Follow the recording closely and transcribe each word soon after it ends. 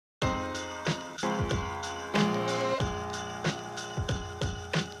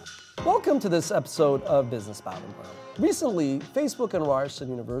Welcome to this episode of Business Battleground. Recently, Facebook and Ryerson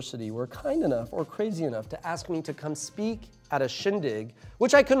University were kind enough or crazy enough to ask me to come speak at a shindig,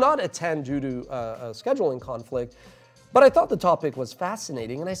 which I could not attend due to a scheduling conflict, but I thought the topic was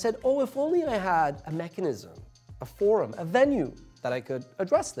fascinating, and I said, oh, if only I had a mechanism, a forum, a venue that I could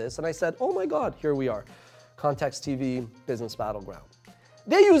address this. And I said, oh my God, here we are, ContextTV, Business Battleground.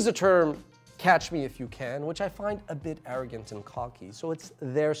 They use the term catch me if you can, which I find a bit arrogant and cocky, so it's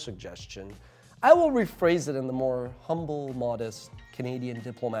their suggestion. I will rephrase it in the more humble, modest, Canadian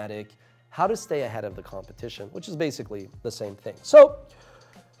diplomatic, how to stay ahead of the competition, which is basically the same thing. So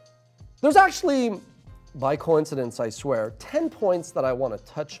there's actually, by coincidence, I swear, 10 points that I want to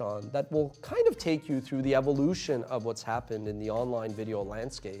touch on that will kind of take you through the evolution of what's happened in the online video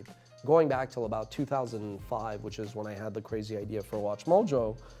landscape, going back till about 2005, which is when I had the crazy idea for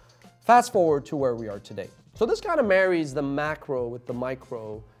WatchMojo. Fast forward to where we are today. So this kind of marries the macro with the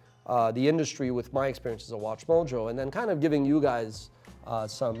micro, the industry with my experiences at WatchMojo, and then kind of giving you guys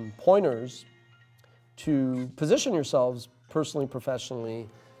some pointers to position yourselves personally, professionally,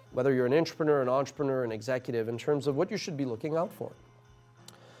 whether you're an entrepreneur, an executive, in terms of what you should be looking out for.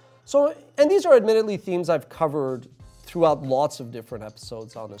 So, and these are admittedly themes I've covered throughout lots of different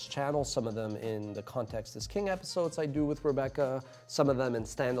episodes on this channel, some of them in the Context is King episodes I do with Rebecca, some of them in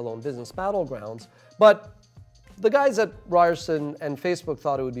standalone Business Battlegrounds. But the guys at Ryerson and Facebook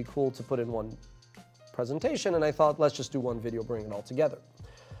thought it would be cool to put in one presentation, and I thought, let's just do one video, bring it all together.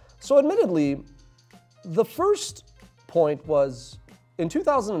 So admittedly, the first point was, in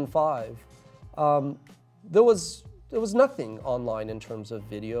 2005, there was nothing online in terms of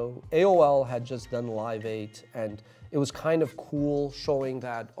video. AOL had just done Live 8, and it was kind of cool showing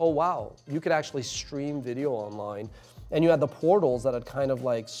that, oh wow, you could actually stream video online. And you had the portals that had kind of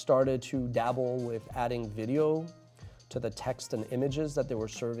like started to dabble with adding video to the text and images that they were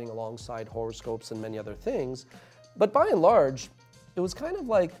serving alongside horoscopes and many other things. But by and large, it was kind of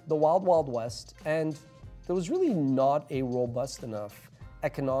like the wild, wild west, and there was really not a robust enough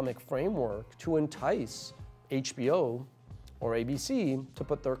economic framework to entice HBO or ABC to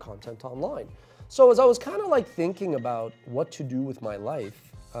put their content online. So as I was kind of like thinking about what to do with my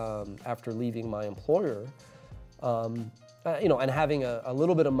life after leaving my employer, and having a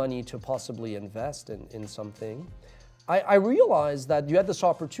little bit of money to possibly invest in something, I realized that you had this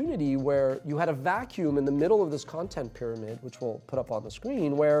opportunity where you had a vacuum in the middle of this content pyramid, which we'll put up on the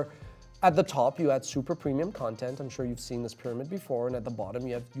screen, where at the top you had super premium content. I'm sure you've seen this pyramid before. And at the bottom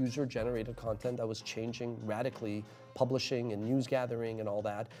you have user-generated content that was changing radically, publishing and news gathering and all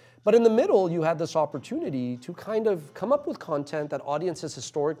that. But in the middle, you had this opportunity to kind of come up with content that audiences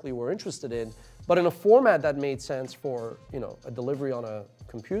historically were interested in, but in a format that made sense for, a delivery on a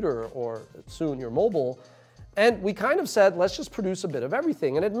computer or soon your mobile. And we kind of said, let's just produce a bit of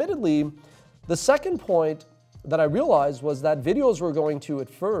everything. And admittedly, the second point that I realized was that videos were going to,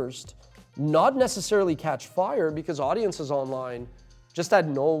 at first, not necessarily catch fire because audiences online just had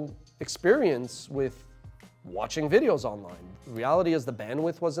no experience with watching videos online. The reality is the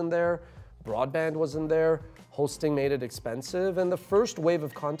bandwidth wasn't there, broadband wasn't there, hosting made it expensive, and the first wave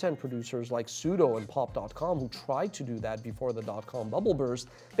of content producers like Sudo and Pop.com, who tried to do that before the dot-com bubble burst,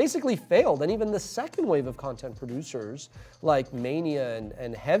 basically failed. And even the second wave of content producers like Mania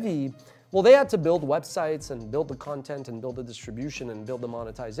and Heavy, well, they had to build websites and build the content and build the distribution and build the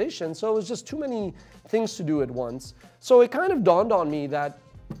monetization. So it was just too many things to do at once. So it kind of dawned on me that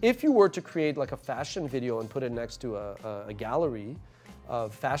if you were to create like a fashion video and put it next to a gallery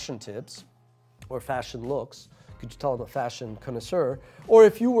of fashion tips or fashion looks, could you tell I'm a fashion connoisseur? Or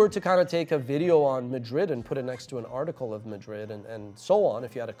if you were to kind of take a video on Madrid and put it next to an article of Madrid and so on,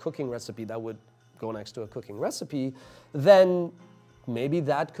 if you had a cooking recipe that would go next to a cooking recipe, then maybe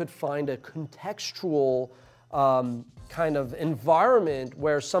that could find a contextual kind of environment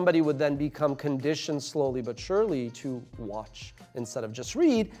where somebody would then become conditioned slowly but surely to watch instead of just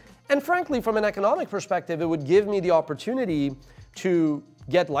read. And frankly, from an economic perspective, it would give me the opportunity to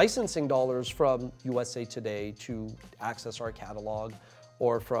get licensing dollars from USA Today to access our catalog,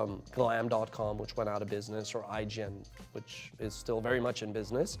 or from glam.com, which went out of business, or IGN, which is still very much in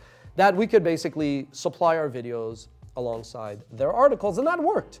business, that we could basically supply our videos alongside their articles, and that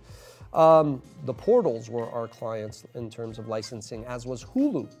worked. The portals were our clients in terms of licensing, as was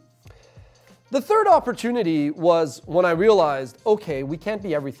Hulu. The third opportunity was when I realized, okay, we can't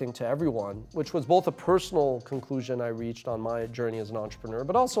be everything to everyone, which was both a personal conclusion I reached on my journey as an entrepreneur,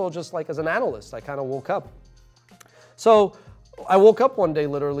 but also just like as an analyst, I kind of woke up. So I woke up one day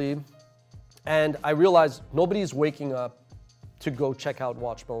literally, and I realized nobody's waking up to go check out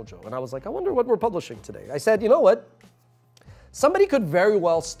WatchMojo. And I was like, I wonder what we're publishing today. I said, you know what? Somebody could very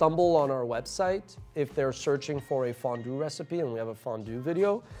well stumble on our website if they're searching for a fondue recipe, and we have a fondue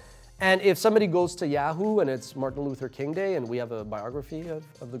video. And if somebody goes to Yahoo and it's Martin Luther King Day and we have a biography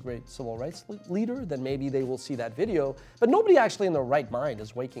of the great civil rights leader, then maybe they will see that video. But nobody actually in their right mind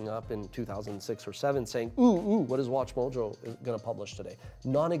is waking up in 2006 or 7 saying, ooh, what is WatchMojo going to publish today?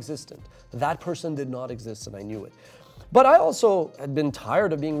 Non-existent. That person did not exist, and I knew it. But I also had been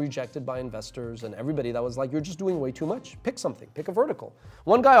tired of being rejected by investors and everybody that was like, you're just doing way too much. Pick something, pick a vertical.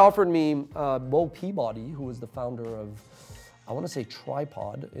 One guy offered me, Bo Peabody, who was the founder of, I want to say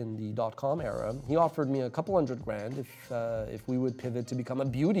Tripod in the .com era. He offered me a couple $100,000 if we would pivot to become a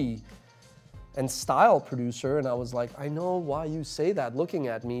beauty and style producer. And I was like, I know why you say that looking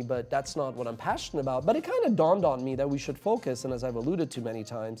at me, but that's not what I'm passionate about. But it kind of dawned on me that we should focus, and as I've alluded to many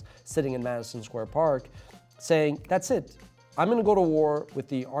times, sitting in Madison Square Park, saying, that's it. I'm going to go to war with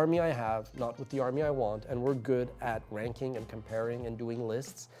the army I have, not with the army I want, and we're good at ranking and comparing and doing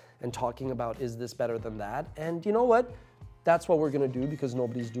lists and talking about, is this better than that? And you know what? That's what we're going to do, because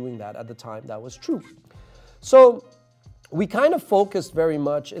nobody's doing that at the time. That was true. So we kind of focused very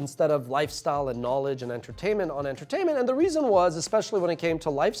much, instead of lifestyle and knowledge and entertainment, on entertainment. And the reason was, especially when it came to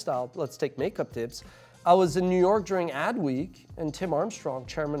lifestyle, let's take makeup tips. I was in New York during Ad Week, and Tim Armstrong,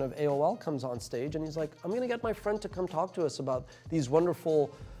 chairman of AOL, comes on stage, and he's like, I'm going to get my friend to come talk to us about these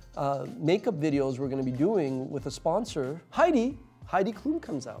wonderful makeup videos we're going to be doing with a sponsor. Heidi Klum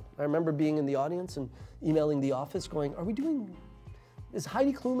comes out. I remember being in the audience and emailing the office going, is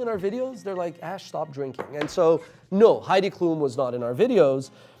Heidi Klum in our videos? They're like, Ash, stop drinking. And so, no, Heidi Klum was not in our videos.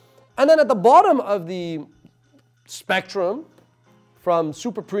 And then at the bottom of the spectrum, from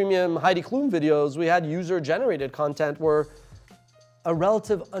super premium Heidi Klum videos, we had user-generated content where a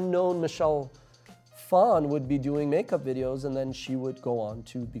relative unknown Michelle Phan would be doing makeup videos, and then she would go on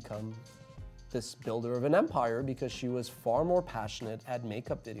to become this builder of an empire, because she was far more passionate at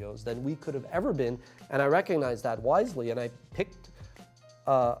makeup videos than we could have ever been. And I recognized that wisely, and I picked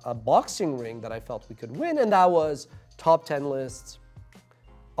a boxing ring that I felt we could win, and that was top 10 lists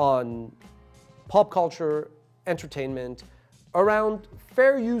on pop culture, entertainment, around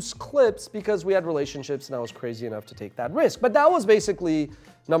fair use clips, because we had relationships and I was crazy enough to take that risk. But that was basically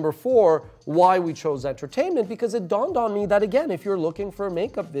number 4, why we chose entertainment, because it dawned on me that, again, if you're looking for a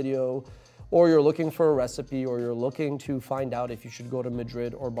makeup video, or you're looking for a recipe, or you're looking to find out if you should go to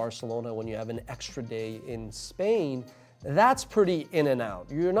Madrid or Barcelona when you have an extra day in Spain, that's pretty in and out.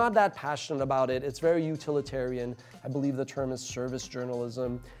 You're not that passionate about it. It's very utilitarian. I believe the term is service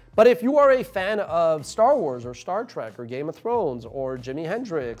journalism. But if you are a fan of Star Wars or Star Trek or Game of Thrones or Jimi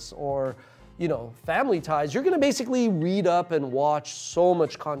Hendrix or, you know, Family Ties, you're going to basically read up and watch so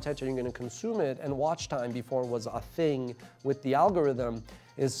much content, and you're going to consume it. And watch time, before it was a thing with the algorithm,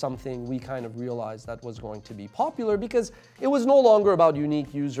 is something we kind of realized that was going to be popular, because it was no longer about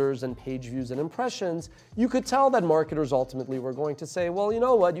unique users and page views and impressions. You could tell that marketers ultimately were going to say, well, you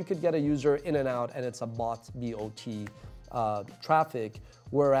know what, you could get a user in and out and it's a bot, B-O-T, traffic,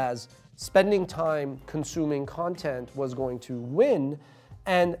 whereas spending time consuming content was going to win.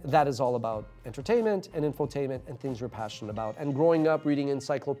 And that is all about entertainment and infotainment and things you're passionate about. And growing up reading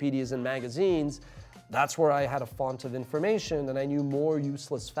encyclopedias and magazines, that's where I had a font of information, and I knew more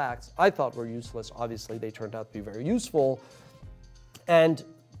useless facts I thought were useless. Obviously, they turned out to be very useful. And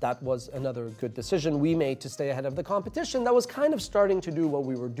that was another good decision we made to stay ahead of the competition that was kind of starting to do what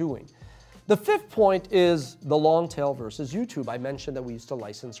we were doing. The 5th point is the long tail versus YouTube. I mentioned that we used to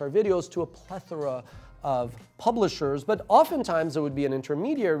license our videos to a plethora of publishers, but oftentimes it would be an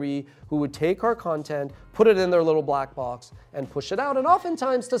intermediary who would take our content, put it in their little black box, and push it out. And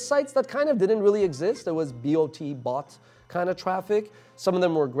oftentimes to sites that kind of didn't really exist. It was bot kind of traffic. Some of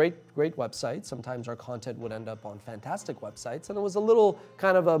them were great websites. Sometimes our content would end up on fantastic websites, and it was a little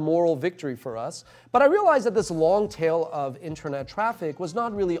kind of a moral victory for us. But I realized that this long tail of internet traffic was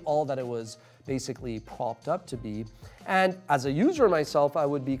not really all that it was basically propped up to be. And as a user myself, I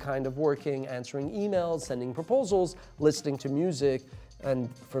would be kind of working, answering emails, sending proposals, listening to music.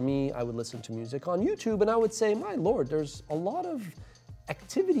 And for me, I would listen to music on YouTube, and I would say, my Lord, there's a lot of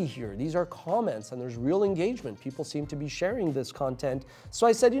activity here. These are comments, and there's real engagement. People seem to be sharing this content. So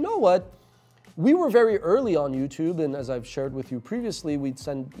I said, you know what? We were very early on YouTube, and as I've shared with you previously, we'd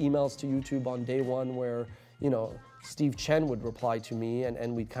send emails to YouTube on day one where, you know, Steve Chen would reply to me,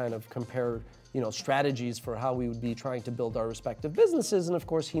 and we'd kind of compare, strategies for how we would be trying to build our respective businesses. And of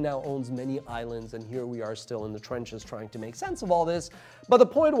course, he now owns many islands, and here we are still in the trenches trying to make sense of all this. But the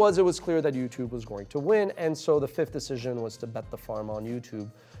point was, it was clear that YouTube was going to win, and so the fifth decision was to bet the farm on YouTube,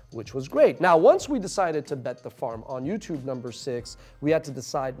 which was great. Now, once we decided to bet the farm on YouTube, number 6, we had to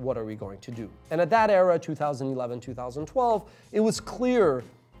decide what are we going to do. And at that era, 2011, 2012, it was clear,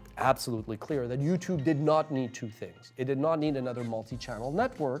 absolutely clear, that YouTube did not need two things. It did not need another multi-channel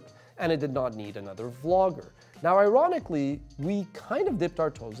network, and it did not need another vlogger. Now, ironically, we kind of dipped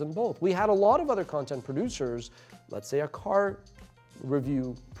our toes in both. We had a lot of other content producers, let's say a car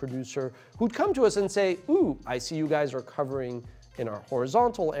review producer, who'd come to us and say, ooh, I see you guys are covering in our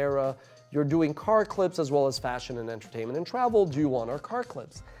horizontal era, you're doing car clips as well as fashion and entertainment and travel. Do you want our car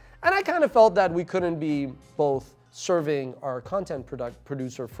clips? And I kind of felt that we couldn't be both serving our content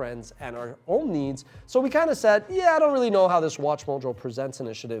producer friends and our own needs. So we kind of said, yeah, I don't really know how this WatchMojo Presents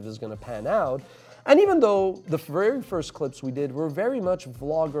initiative is going to pan out. And even though the very first clips we did were very much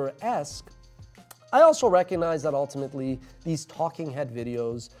vlogger-esque, I also recognize that ultimately these talking head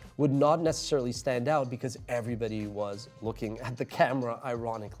videos would not necessarily stand out because everybody was looking at the camera,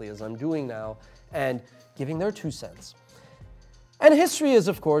 ironically, as I'm doing now, and giving their 2 cents. And history is,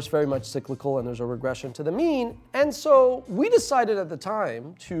 of course, very much cyclical, and there's a regression to the mean. And so we decided at the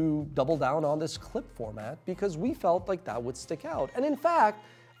time to double down on this clip format because we felt like that would stick out. And in fact,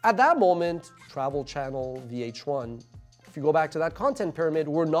 at that moment, Travel Channel, VH1, if you go back to that content pyramid,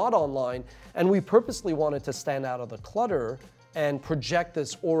 were not online, and we purposely wanted to stand out of the clutter and project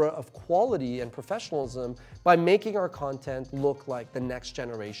this aura of quality and professionalism by making our content look like the next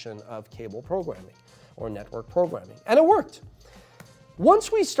generation of cable programming or network programming. And it worked.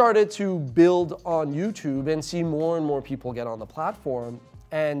 Once we started to build on YouTube and see more and more people get on the platform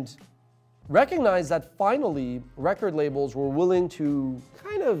and recognize that finally record labels were willing to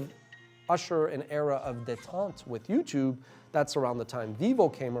kind of usher an era of détente with YouTube, that's around the time Vivo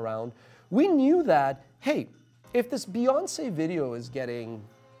came around, we knew that, hey, if this Beyonce video is getting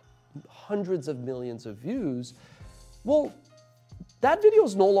hundreds of millions of views, well, that video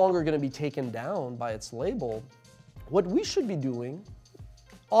is no longer going to be taken down by its label. What we should be doing,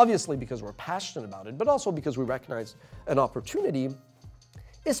 obviously because we're passionate about it, but also because we recognize an opportunity,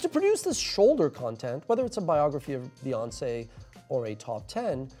 is to produce this shoulder content, whether it's a biography of Beyonce or a top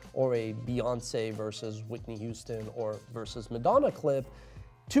 10 or a Beyonce versus Whitney Houston or versus Madonna clip,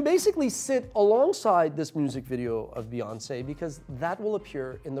 to basically sit alongside this music video of Beyonce because that will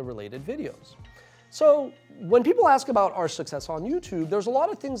appear in the related videos. So when people ask about our success on YouTube, there's a lot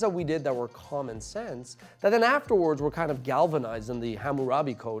of things that we did that were common sense that then afterwards were kind of galvanized in the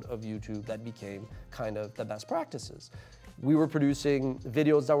Hammurabi Code of YouTube that became kind of the best practices. We were producing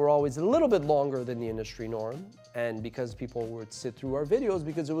videos that were always a little bit longer than the industry norm, and because people would sit through our videos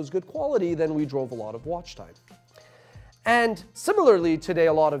because it was good quality, then we drove a lot of watch time. And similarly, today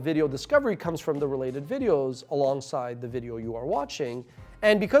a lot of video discovery comes from the related videos alongside the video you are watching.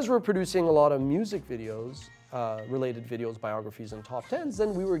 And because we're producing a lot of music videos, related videos, biographies, and top 10s,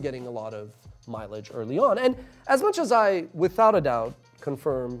 then we were getting a lot of mileage early on. And as much as I, without a doubt,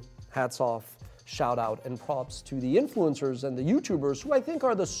 confirm, hats off, shout out, and props to the influencers and the YouTubers, who I think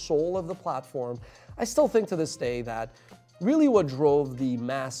are the soul of the platform, I still think to this day that really what drove the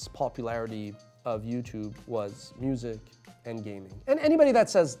mass popularity of YouTube was music and gaming. And anybody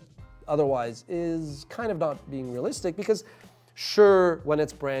that says otherwise is kind of not being realistic, because sure, when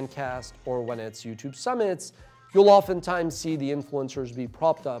it's Brandcast or when it's YouTube Summits, you'll oftentimes see the influencers be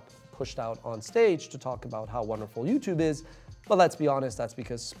propped up, pushed out on stage to talk about how wonderful YouTube is. But let's be honest, that's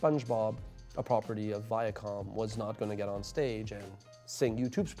because SpongeBob, a property of Viacom, was not going to get on stage and sing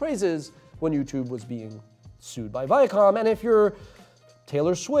YouTube's praises when YouTube was being sued by Viacom. And if you're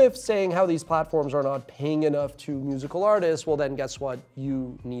Taylor Swift saying how these platforms are not paying enough to musical artists, well then guess what?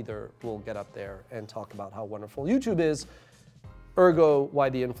 You neither will get up there and talk about how wonderful YouTube is. Ergo, why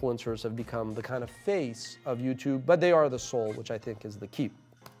the influencers have become the kind of face of YouTube, but they are the soul, which I think is the key.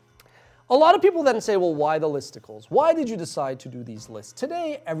 A lot of people then say, well, why the listicles? Why did you decide to do these lists?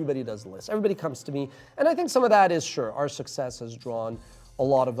 Today, everybody does lists. Everybody comes to me, and I think some of that is, sure, our success has drawn a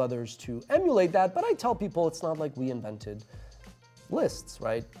lot of others to emulate that, but I tell people it's not like we invented lists,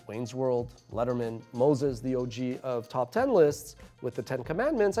 right? Wayne's World, Letterman, Moses, the OG of top 10 lists with the 10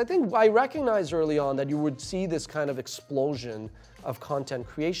 Commandments. I think I recognized early on that you would see this kind of explosion of content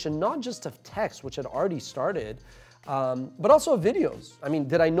creation, not just of text, which had already started, but also of videos. I mean,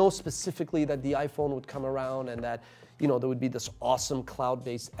 did I know specifically that the iPhone would come around and that, you know, there would be this awesome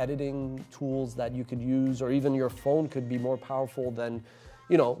cloud-based editing tools that you could use, or even your phone could be more powerful than,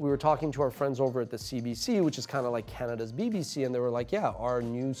 we were talking to our friends over at the CBC, which is kind of like Canada's BBC, and they were like, yeah, our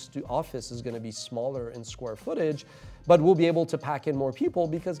new office is going to be smaller in square footage, but we'll be able to pack in more people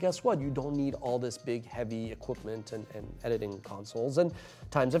because guess what? You don't need all this big, heavy equipment and editing consoles, and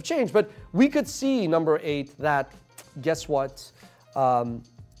times have changed. But we could see, number 8, that, guess what?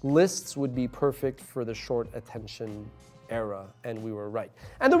 Lists would be perfect for the short attention era, and we were right.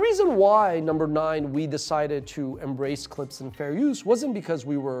 And the reason why, number 9, we decided to embrace clips and fair use wasn't because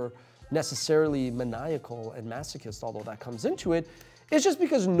we were necessarily maniacal and masochist, although that comes into it. It's just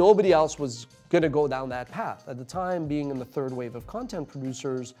because nobody else was going to go down that path. At the time, being in the third wave of content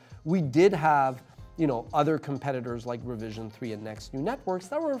producers, we did have other competitors like Revision 3 and Next New Networks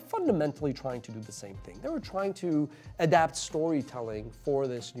that were fundamentally trying to do the same thing. They were trying to adapt storytelling for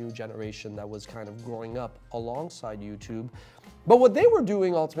this new generation that was kind of growing up alongside YouTube. But what they were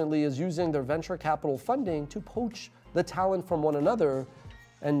doing ultimately is using their venture capital funding to poach the talent from one another.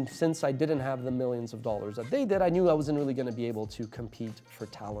 And since I didn't have the millions of dollars that they did, I knew I wasn't really going to be able to compete for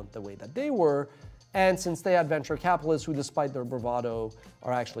talent the way that they were. And since they had venture capitalists who, despite their bravado,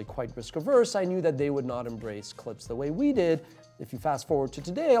 are actually quite risk-averse, I knew that they would not embrace clips the way we did. If you fast forward to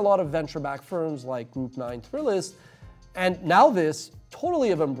today, a lot of venture-backed firms like Group 9, Thrillist, and now this totally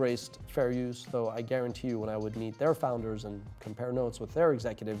have embraced fair use, though I guarantee you when I would meet their founders and compare notes with their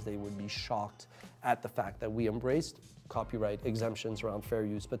executives, they would be shocked at the fact that we embraced copyright exemptions around fair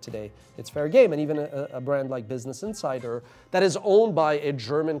use, but today it's fair game. And even a brand like Business Insider that is owned by a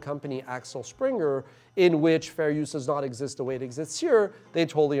German company, Axel Springer, in which fair use does not exist the way it exists here, they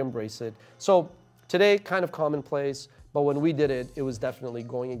totally embrace it. So today, kind of commonplace, but when we did it, it was definitely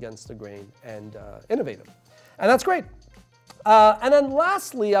going against the grain and innovative. And that's great. And then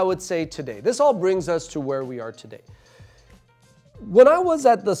lastly, I would say today, this all brings us to where we are today. When I was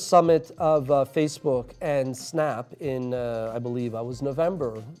at the summit of Facebook and Snap in, I believe, I was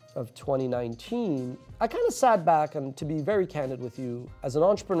November of 2019, I kind of sat back, and to be very candid with you, as an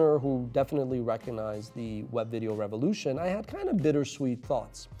entrepreneur who definitely recognized the web video revolution, I had kind of bittersweet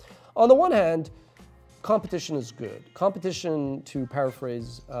thoughts. On the one hand, competition is good. Competition, to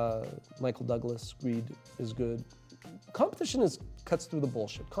paraphrase Michael Douglas, greed is good. Competition cuts through the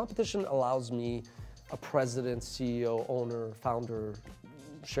bullshit. Competition allows me, a president, CEO, owner, founder,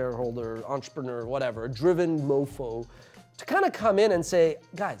 shareholder, entrepreneur, whatever, a driven mofo, to kind of come in and say,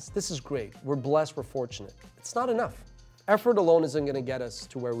 guys, this is great. We're blessed, we're fortunate. It's not enough. Effort alone isn't going to get us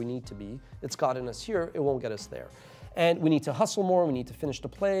to where we need to be. It's gotten us here, it won't get us there. And we need to hustle more, we need to finish the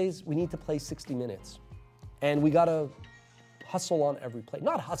plays, we need to play 60 minutes. And we got to hustle on every play.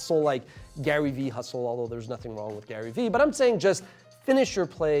 Not hustle like Gary Vee hustle, although there's nothing wrong with Gary Vee, but I'm saying just finish your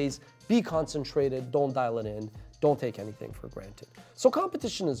plays, be concentrated, don't dial it in, don't take anything for granted. So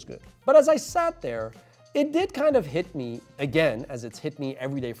competition is good. But as I sat there, it did kind of hit me, again, as it's hit me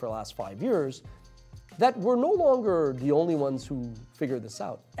every day for the last 5 years, that we're no longer the only ones who figure this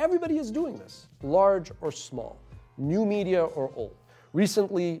out. Everybody is doing this, large or small, new media or old.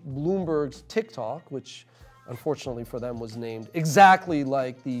 Recently, Bloomberg's TikTok, which unfortunately for them was named exactly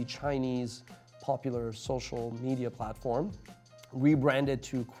like the Chinese popular social media platform, rebranded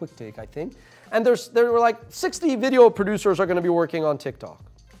to QuickTake, I think. And there were like 60 video producers are going to be working on TikTok.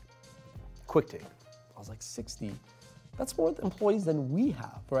 QuickTake. I was like, 60? That's more employees than we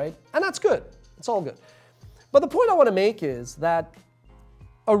have, right? And that's good. It's all good. But the point I want to make is that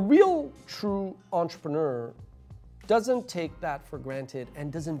a real, true entrepreneur doesn't take that for granted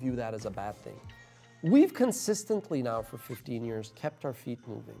and doesn't view that as a bad thing. We've consistently now for 15 years kept our feet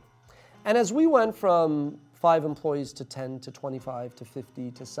moving. And as we went from 5 employees to 10 to 25 to 50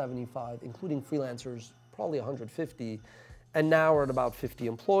 to 75, including freelancers, probably 150, and now we're at about 50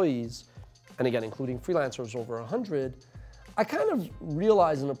 employees, and again, including freelancers over 100, I kind of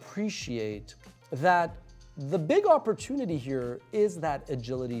realize and appreciate that the big opportunity here is that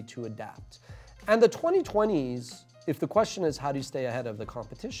agility to adapt. And the 2020s, if the question is how do you stay ahead of the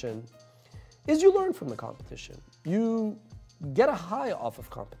competition, is you learn from the competition. You get a high off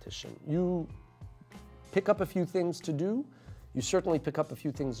of competition. You pick up a few things to do. You certainly pick up a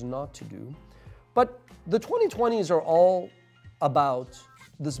few things not to do. But the 2020s are all about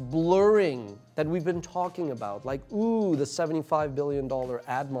this blurring that we've been talking about, like, ooh, the $75 billion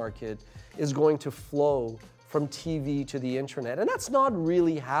ad market is going to flow from TV to the internet. And that's not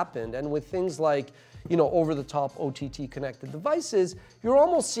really happened. And with things like, over-the-top OTT connected devices, you're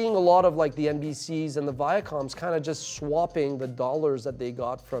almost seeing a lot of like the NBCs and the Viacoms kind of just swapping the dollars that they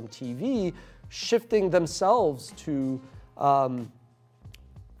got from TV, shifting themselves to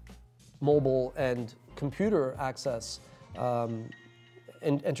mobile and computer access, and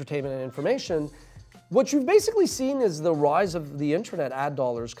entertainment and information. What you've basically seen is the rise of the internet ad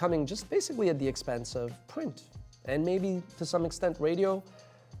dollars coming just basically at the expense of print and maybe to some extent radio.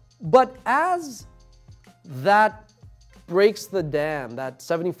 But as that breaks the dam, that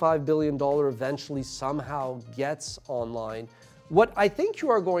 $75 billion eventually somehow gets online, what I think you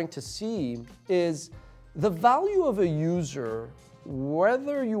are going to see is the value of a user,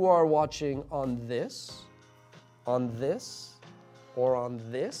 whether you are watching on this, or on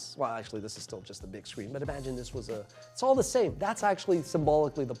this. Well, actually, this is still just a big screen, but imagine this was it's all the same. That's actually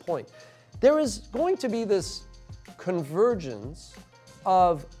symbolically the point. There is going to be this convergence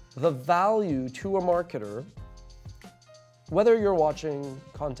of the value to a marketer, whether you're watching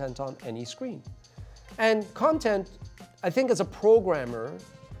content on any screen. And content, I think as a programmer,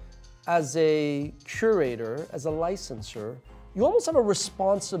 as a curator, as a licensor, you almost have a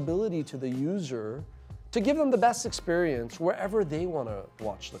responsibility to the user to give them the best experience wherever they want to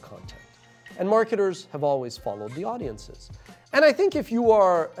watch the content. And marketers have always followed the audiences. And I think if you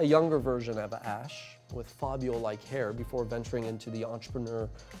are a younger version of Ash, with Fabio-like hair before venturing into the entrepreneur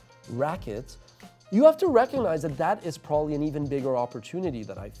racket, you have to recognize that that is probably an even bigger opportunity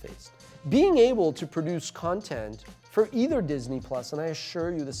that I faced. Being able to produce content for either Disney Plus, and I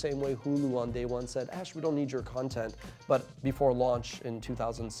assure you the same way Hulu on day one said, Ash, we don't need your content, but before launch in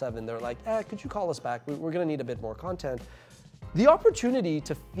 2007, they're like, could you call us back? We're gonna need a bit more content. The opportunity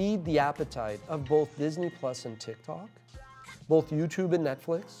to feed the appetite of both Disney Plus and TikTok, both YouTube and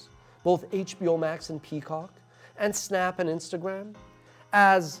Netflix, both HBO Max and Peacock, and Snap and Instagram,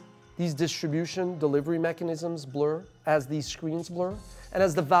 as these distribution delivery mechanisms blur, as these screens blur, and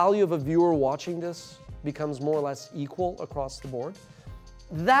as the value of a viewer watching this becomes more or less equal across the board,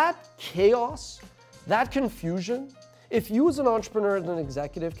 that chaos, that confusion, if you as an entrepreneur and an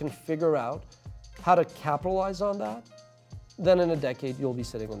executive can figure out how to capitalize on that, then in a decade you'll be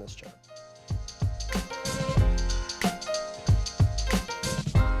sitting in this chair.